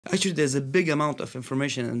Actually, there's a big amount of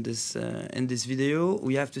information in this video.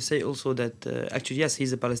 We have to say also that actually, yes,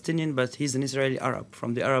 he's a Palestinian, but he's an Israeli Arab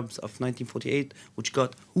from the Arabs of 1948,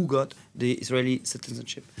 who got the Israeli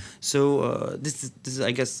citizenship. So this is, I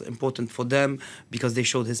guess, important for them because they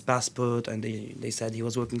showed his passport and they said he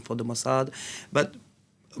was working for the Mossad. But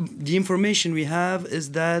the information we have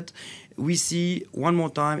is that we see one more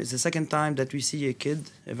time, it's the second time that we see a kid,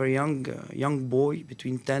 a very young boy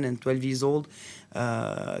between 10 and 12 years old,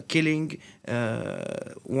 killing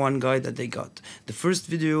one guy that they got. The first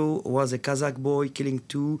video was a Kazakh boy killing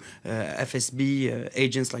two FSB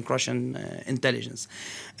agents, like Russian intelligence.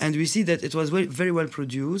 And we see that it was very well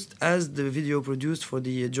produced, as the video produced for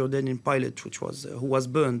the Jordanian pilot, who was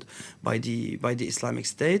burned by the Islamic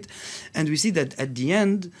State. And we see that at the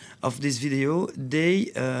end of this video,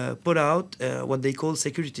 they put out what they call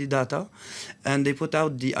security data, and they put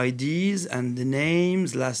out the IDs and the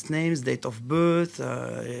names, last names, date of birth,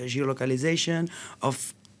 geolocalization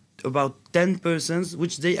of about 10 persons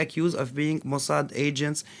which they accuse of being Mossad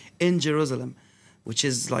agents in Jerusalem, which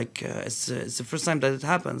is like it's the first time that it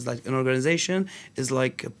happens. Like an organization is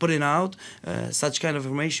like putting out such kind of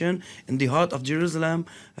information in the heart of Jerusalem,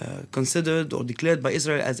 considered or declared by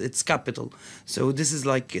Israel as its capital. So this is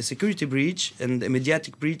like a security breach and a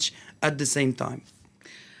mediatic breach at the same time.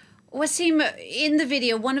 Wassim, in the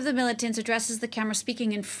video, one of the militants addresses the camera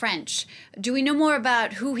speaking in French. Do we know more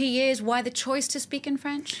about who he is, why the choice to speak in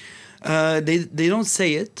French? They don't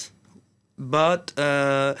say it. But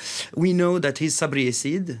we know that he's Sabri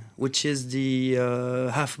Yazid, which is the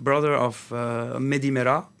half-brother of Mehdi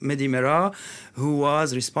Merah, who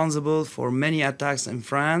was responsible for many attacks in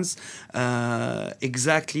France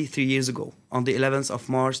exactly 3 years ago, on the 11th of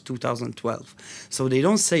March 2012. So they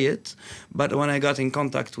don't say it, but when I got in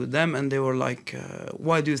contact with them, and they were like,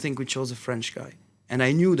 why do you think we chose a French guy? And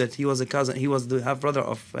I knew that he was a cousin, he was the half-brother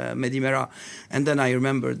of Mehdi Merah. And then I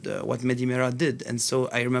remembered what Mehdi Merah did, and so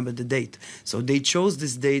I remembered the date. So they chose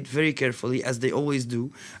this date very carefully, as they always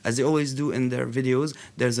do in their videos.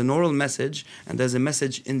 There's an oral message, and there's a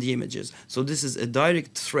message in the images. So this is a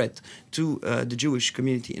direct threat to the Jewish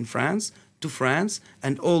community in France,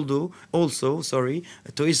 and also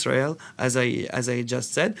to Israel, as I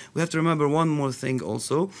just said. We have to remember one more thing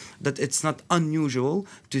also, that it's not unusual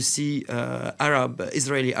to see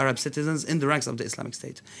Israeli Arab citizens in the ranks of the Islamic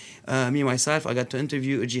State. Me, myself, I got to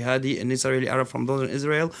interview a jihadi, an Israeli Arab from northern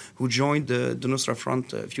Israel, who joined the Nusra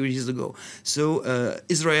Front a few years ago. So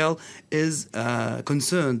Israel is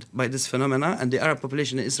concerned by this phenomena, and the Arab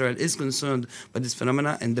population in Israel is concerned by this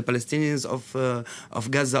phenomena, and the Palestinians of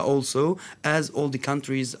Gaza also, as all the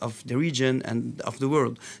countries of the region and of the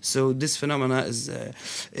world. So this phenomena is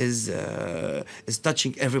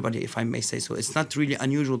touching everybody, if I may say so. It's not really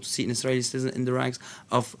unusual to see an Israeli citizen in the ranks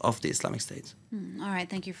of the Islamic State. All right,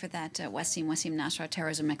 thank you for that, Wassim Nasr,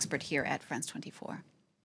 terrorism expert here at France 24.